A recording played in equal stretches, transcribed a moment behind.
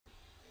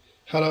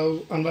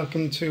Hello and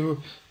welcome to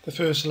the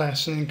first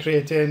lesson in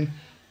creating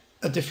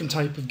a different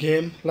type of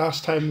game.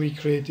 Last time we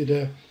created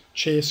a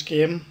chase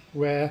game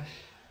where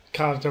the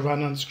character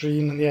ran on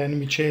screen and the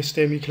enemy chased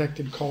him, we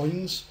collected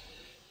coins.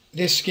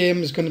 This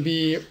game is going to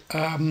be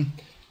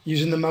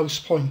using the mouse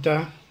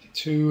pointer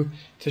to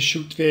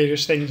shoot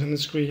various things on the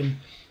screen.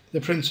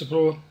 The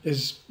principle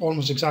is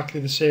almost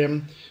exactly the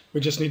same. We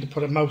just need to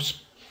put a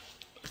mouse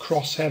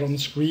crosshair on the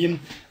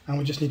screen and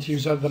we just need to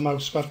use the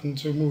mouse button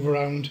to move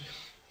around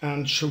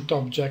and shoot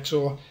objects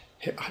or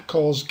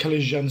cause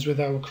collisions with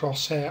our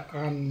crosshair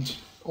and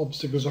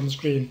obstacles on the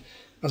screen.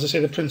 As I say,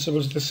 the principle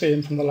is the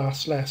same from the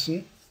last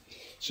lesson.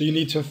 So you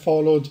need to have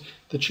followed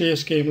the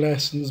chase game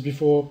lessons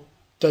before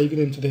diving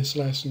into this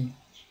lesson.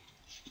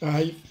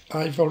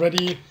 I've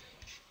already,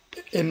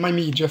 in my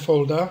media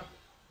folder,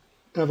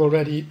 I've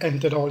already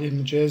entered all the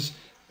images,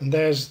 and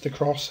there's the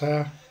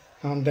crosshair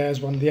and there's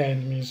one of the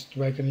enemies that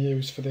we're going to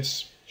use for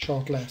this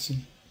short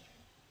lesson.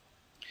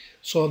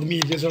 So the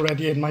media is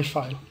already in my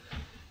file.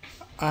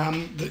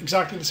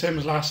 Exactly the same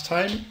as last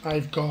time.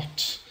 I've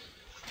got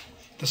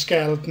the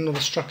skeleton or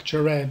the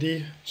structure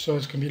ready. So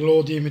it's going to be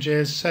load the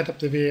images, set up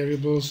the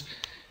variables,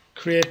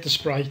 create the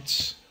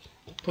sprites,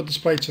 put the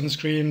sprites on the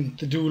screen,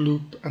 the do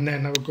loop, and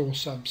then our go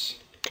subs.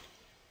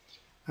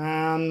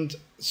 And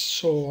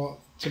so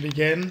to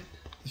begin,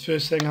 the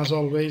first thing as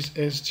always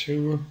is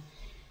to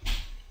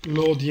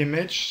load the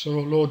image. So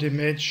load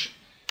image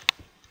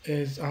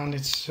is, and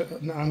it's,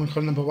 I'm going to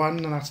call number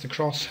 1, and that's the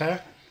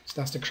crosshair. So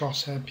that's the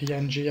crosshair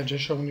PNG I've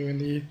just shown you in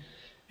the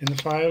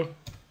file.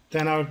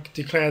 Then I'll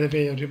declare the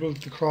variable,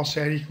 the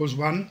crosshair equals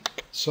 1.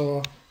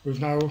 So we've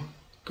now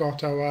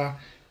got our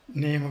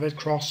name of it,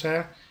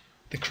 crosshair,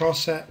 the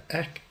crosshair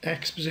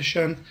X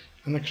position,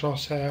 and the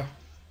crosshair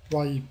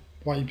Y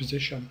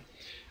position.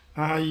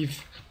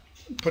 I've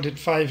put it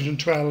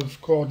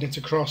 512 coordinates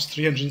across,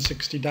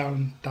 360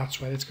 down. That's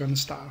where it's going to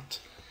start.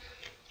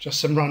 Just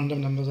some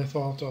random numbers I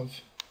thought of.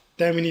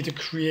 Then we need to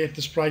create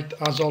the sprite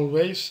as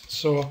always.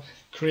 So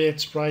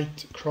create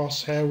sprite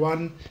crosshair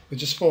 1. We're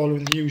just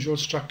following the usual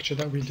structure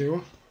that we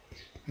do.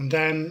 And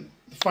then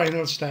the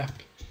final step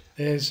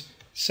is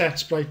set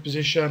sprite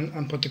position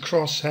and put the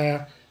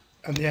crosshair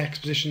and the X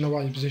position and the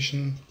Y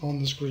position on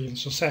the screen.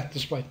 So set the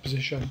sprite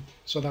position.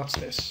 So that's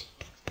this.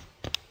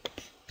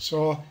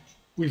 So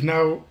we've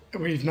now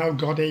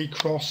got a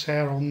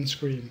crosshair on the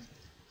screen.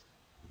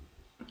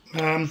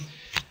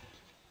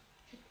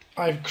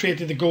 I've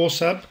created the go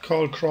sub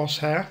called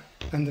crosshair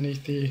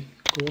underneath the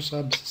go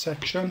subs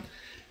section,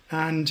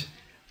 and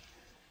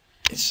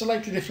it's a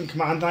slightly different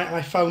command.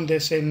 I found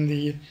this in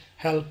the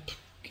help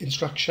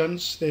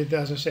instructions.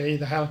 As I say,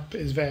 the help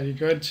is very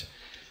good.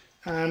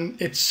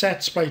 It's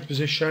set sprite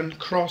position,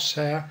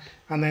 crosshair,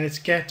 and then it's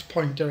get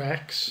pointer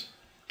X,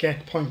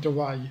 get pointer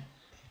Y.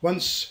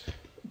 Once,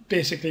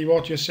 basically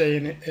what you're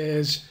saying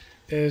is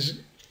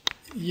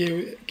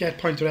you get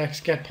pointer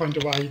X, get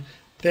pointer Y,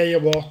 they are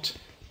what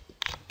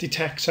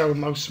detects our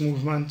mouse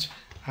movement,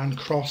 and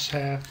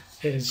crosshair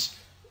is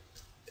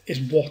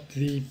what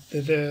the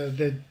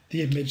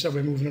image that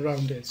we're moving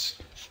around is.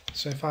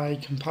 So if I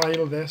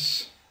compile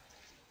this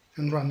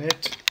and run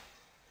it,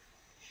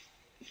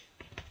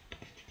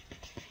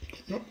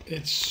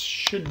 it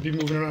should be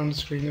moving around the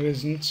screen. It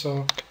isn't,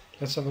 so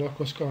let's have a look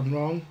what's gone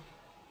wrong.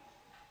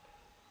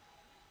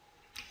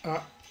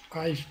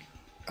 I've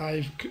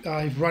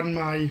run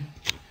my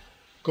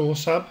go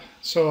sub.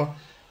 So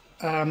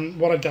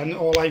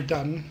all I've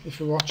done, if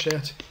you watch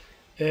it,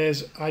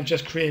 is I've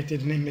just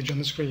created an image on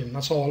the screen.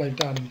 That's all I've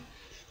done.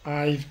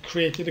 I've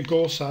created a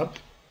go sub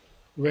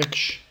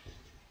which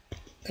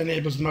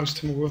enables the mouse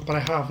to move, but I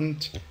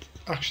haven't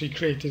actually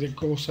created a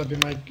go sub in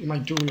my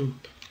do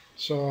loop.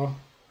 So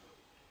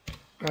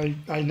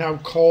I now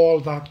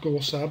call that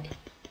go sub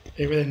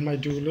within my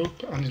do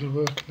loop, and it'll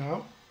work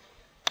now.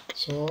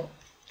 So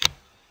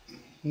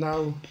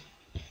now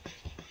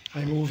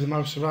I move the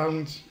mouse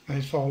around and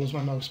it follows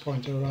my mouse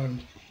pointer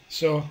around.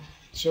 So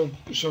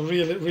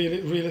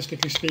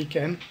realistically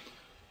speaking,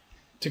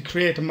 to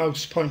create a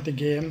mouse pointer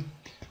game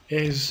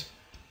is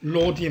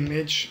load the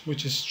image,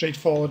 which is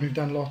straightforward, we've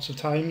done lots of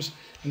times,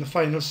 and the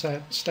final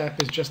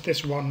step is just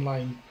this one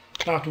line.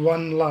 That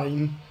one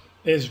line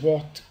is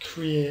what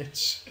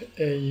creates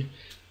the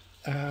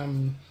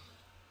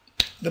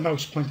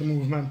mouse pointer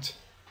movement.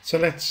 So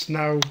let's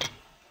now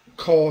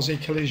cause a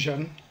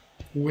collision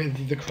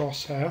with the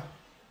crosshair.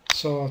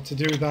 So to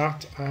do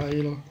that,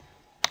 I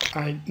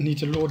need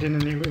to load in a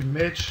new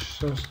image.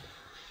 So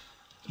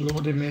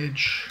load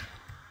image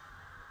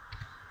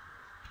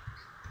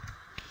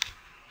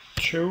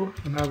 2,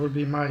 and that will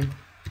be my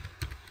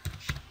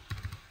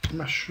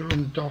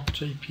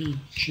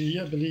mushroom.jpg,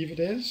 I believe it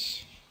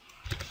is.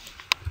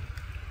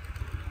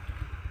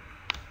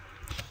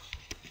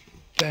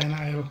 Then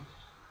I'll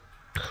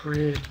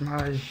create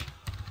my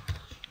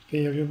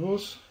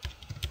variables.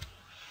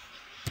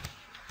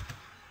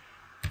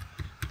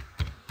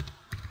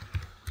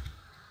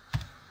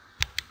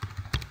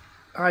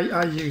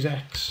 I use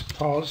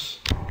XPOS.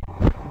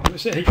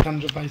 It's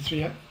 800 by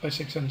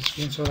 600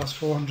 screen, so that's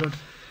 400.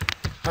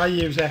 I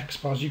use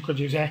XPOS, you could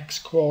use X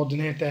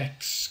coordinate,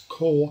 X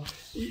core,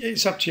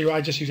 it's up to you.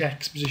 I just use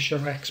X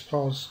position or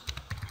XPOS.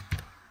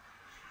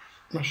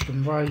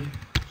 Mushroom Y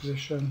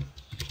position.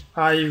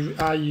 I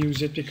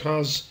use it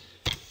because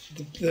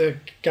the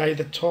guy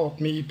that taught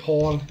me,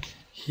 Paul,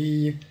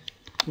 he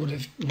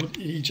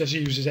just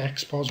uses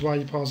XPOS.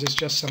 YPOS is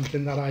just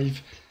something that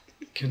I've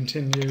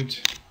continued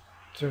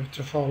to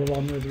follow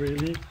on with,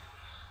 really.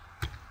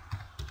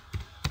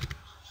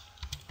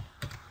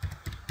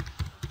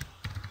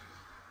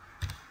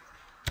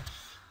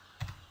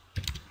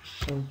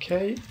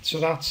 Okay, so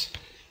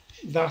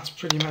that's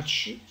pretty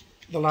much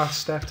the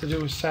last step to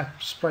do, is set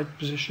sprite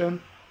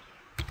position.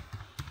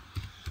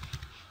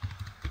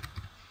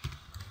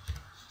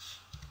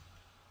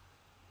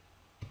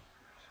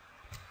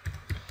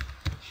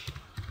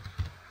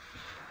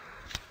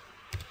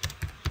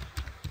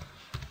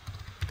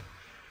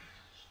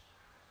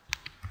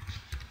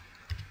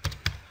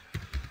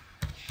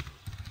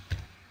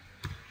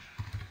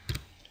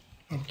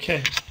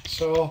 Okay,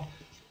 so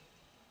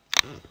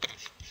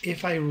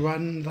if I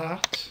run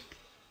that,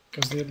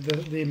 because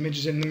the image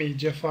is in the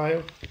media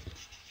file,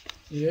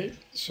 yeah,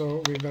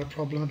 so we've got a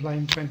problem at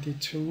line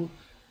 22.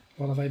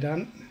 What have I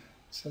done?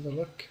 Let's have a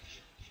look.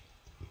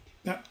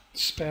 Yeah,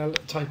 spell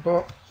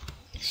typo.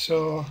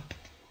 So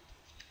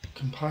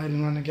compile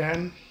and run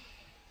again,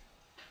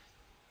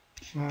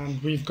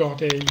 and we've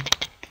got a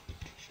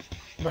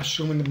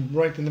mushroom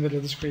right in the middle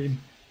of the screen.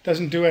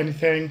 Doesn't do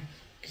anything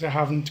because I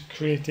haven't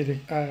created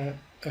a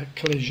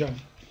collision.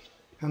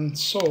 And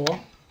so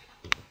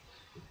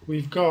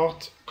we've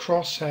got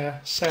crosshair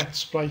set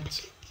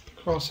sprite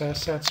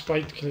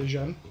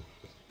collision.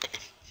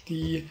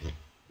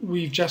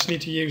 We just need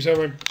to use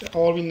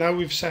now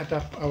we've set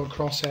up our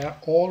crosshair.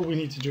 All we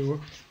need to do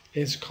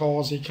is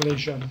cause a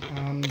collision,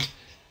 and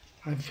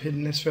I've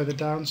hidden this further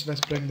down, so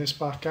let's bring this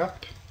back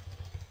up.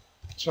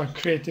 So I've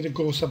created a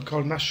Go sub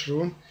called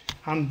mushroom,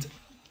 and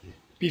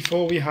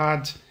before we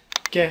had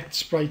get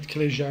sprite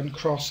collision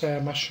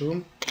crosshair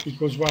mushroom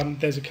equals 1,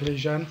 there's a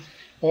collision.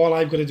 All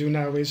I've got to do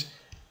now is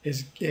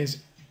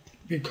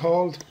we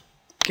called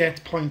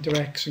get pointer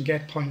X and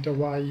get pointer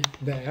Y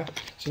there.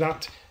 So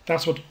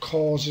that's what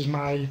causes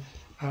my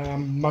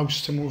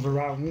mouse to move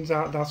around.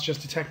 That's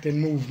just detecting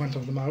movement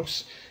of the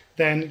mouse.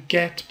 Then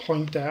get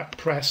pointer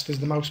pressed is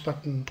the mouse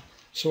button.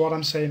 So what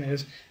I'm saying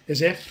is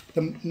if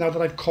now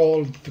that I've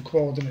called the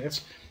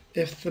coordinates,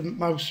 if the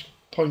mouse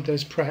pointer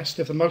is pressed,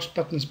 if the mouse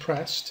button is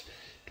pressed,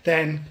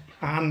 then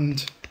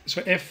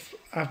so if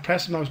I've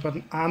pressed the mouse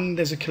button and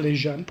there's a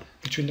collision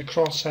between the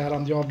crosshair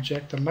and the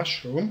object, the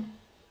mushroom,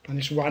 and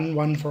it's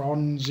 1 for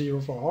on, 0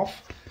 for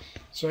off.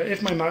 So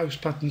if my mouse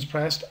button's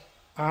pressed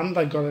and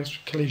I've got a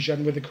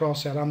collision with the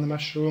crosshair and the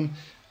mushroom,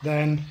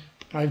 then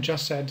I've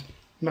just said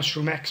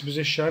mushroom X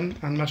position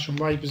and mushroom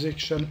Y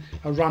position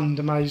are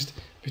randomized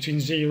between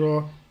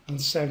 0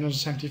 and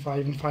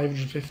 775 and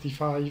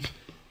 555,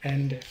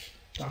 end if.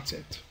 That's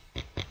it.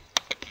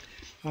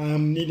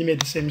 Nearly made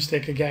the same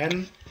mistake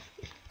again.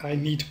 I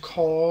need to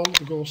call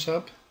the Go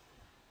sub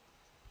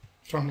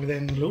from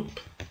within the loop.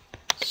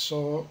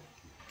 So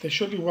there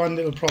should be one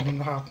little problem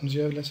that happens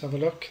here. Let's have a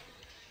look.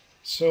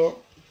 So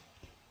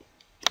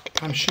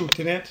I'm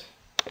shooting it,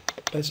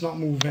 but it's not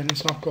moving,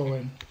 it's not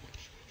going.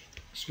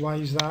 So why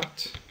is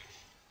that?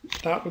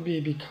 That would be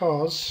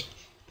because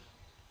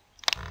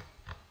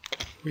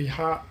we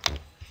have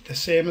the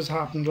same as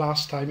happened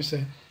last time. It's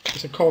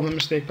a common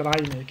mistake that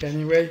I make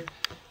anyway,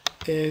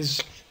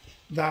 is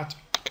that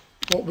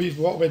what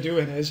we're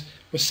doing is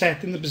we're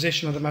setting the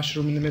position of the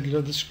mushroom in the middle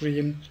of the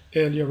screen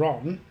earlier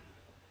on,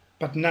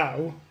 but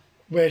now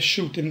we're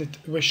shooting it.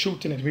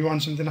 We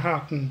want something to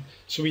happen,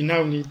 so we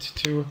now need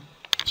to.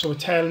 So we're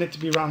telling it to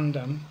be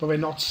random, but we're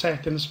not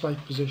setting the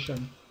sprite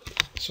position.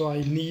 So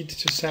I need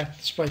to set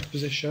the sprite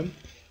position,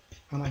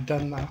 and I've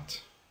done that.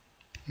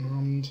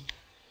 And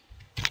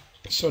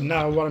so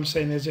now what I'm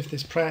saying is, if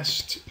this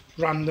pressed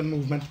random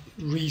movement,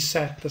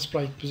 reset the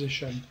sprite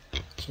position.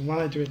 So when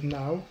I do it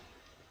now,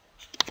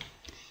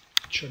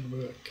 it should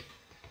work.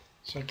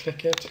 So I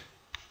click it,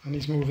 and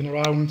he's moving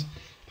around,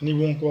 and he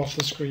won't go off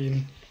the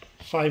screen.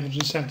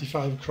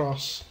 575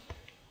 across,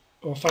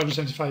 or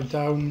 575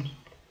 down,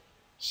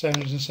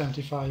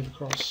 775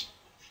 across,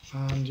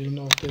 and you'll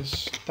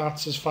notice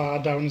that's as far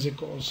down as it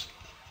goes.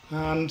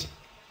 And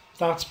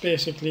that's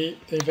basically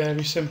a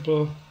very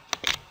simple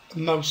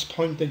mouse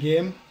pointer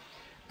game.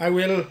 I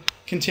will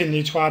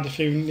continue to add a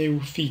few new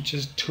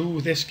features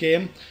to this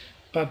game,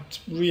 but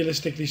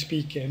realistically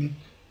speaking,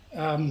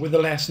 with the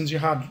lessons you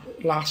had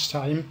last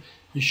time,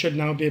 you should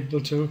now be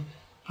able to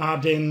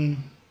add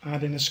in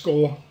a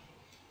score.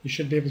 You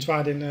should be able to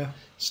add in a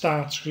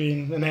start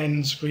screen, an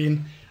end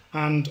screen,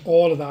 and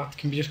all of that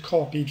can be just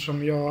copied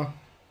from your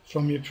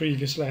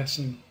previous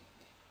lesson.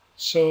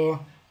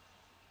 So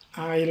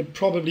I'll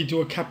probably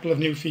do a couple of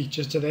new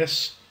features to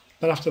this,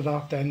 but after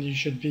that then you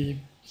should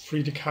be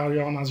free to carry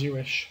on as you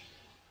wish.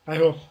 I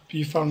hope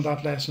you found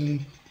that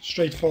lesson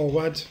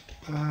straightforward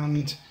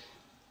and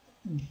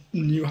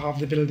you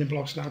have the building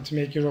blocks now to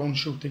make your own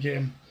shooter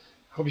game.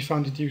 Hope you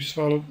found it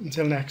useful.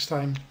 Until next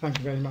time, thank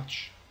you very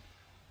much.